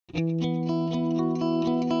Beat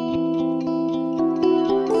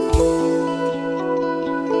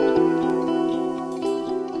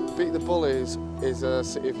the Bullies is a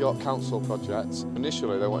City of York Council project.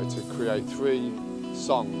 Initially they wanted to create 3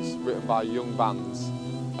 songs written by young bands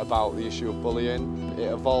about the issue of bullying.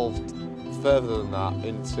 It evolved further than that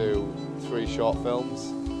into 3 short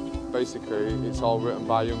films. Basically, it's all written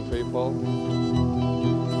by young people.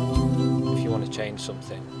 If you want to change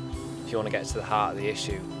something, if you want to get to the heart of the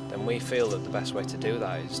issue, then we feel that the best way to do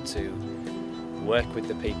that is to work with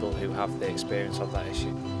the people who have the experience of that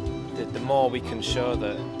issue. The more we can show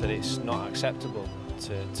that it's not acceptable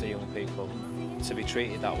to young people to be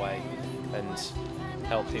treated that way, and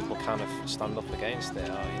help people kind of stand up against it,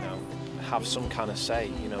 or, you know, have some kind of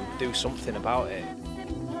say, you know, do something about it.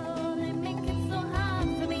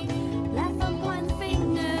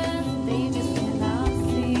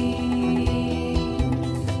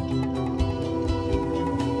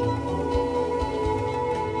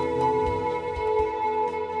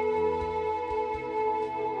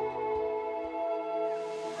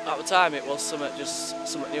 At the time it was something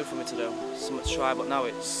new for me to do, something to try, but now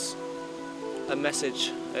it's a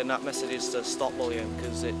message, and that message is to stop bullying,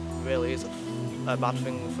 because it really is a bad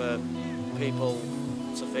thing for people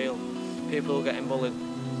to feel. People who are getting bullied,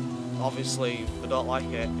 obviously they don't like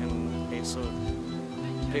it, and it's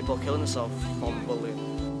people killing themselves from bullying.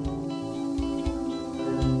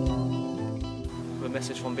 The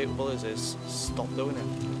message from Beat the Bullies is stop doing it.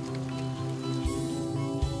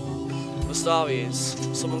 The story is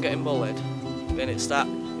someone getting bullied, then it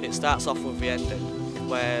starts off with the ending,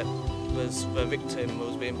 where there's the victim who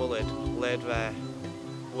was being bullied laid there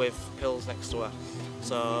with pills next to her.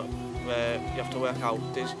 So you have to work out,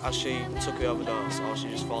 has she took the overdose or she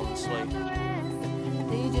just fallen asleep.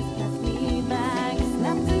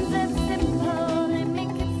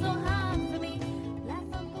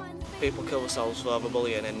 People kill themselves for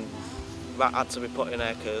overbullying, and that had to be put in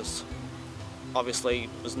there because obviously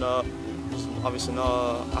there's no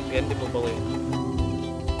happy ending with bullying.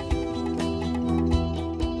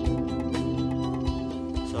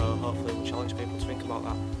 So hopefully we'll challenge people to think about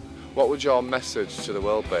that. What would your message to the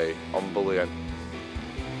world be on bullying?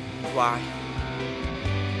 Why?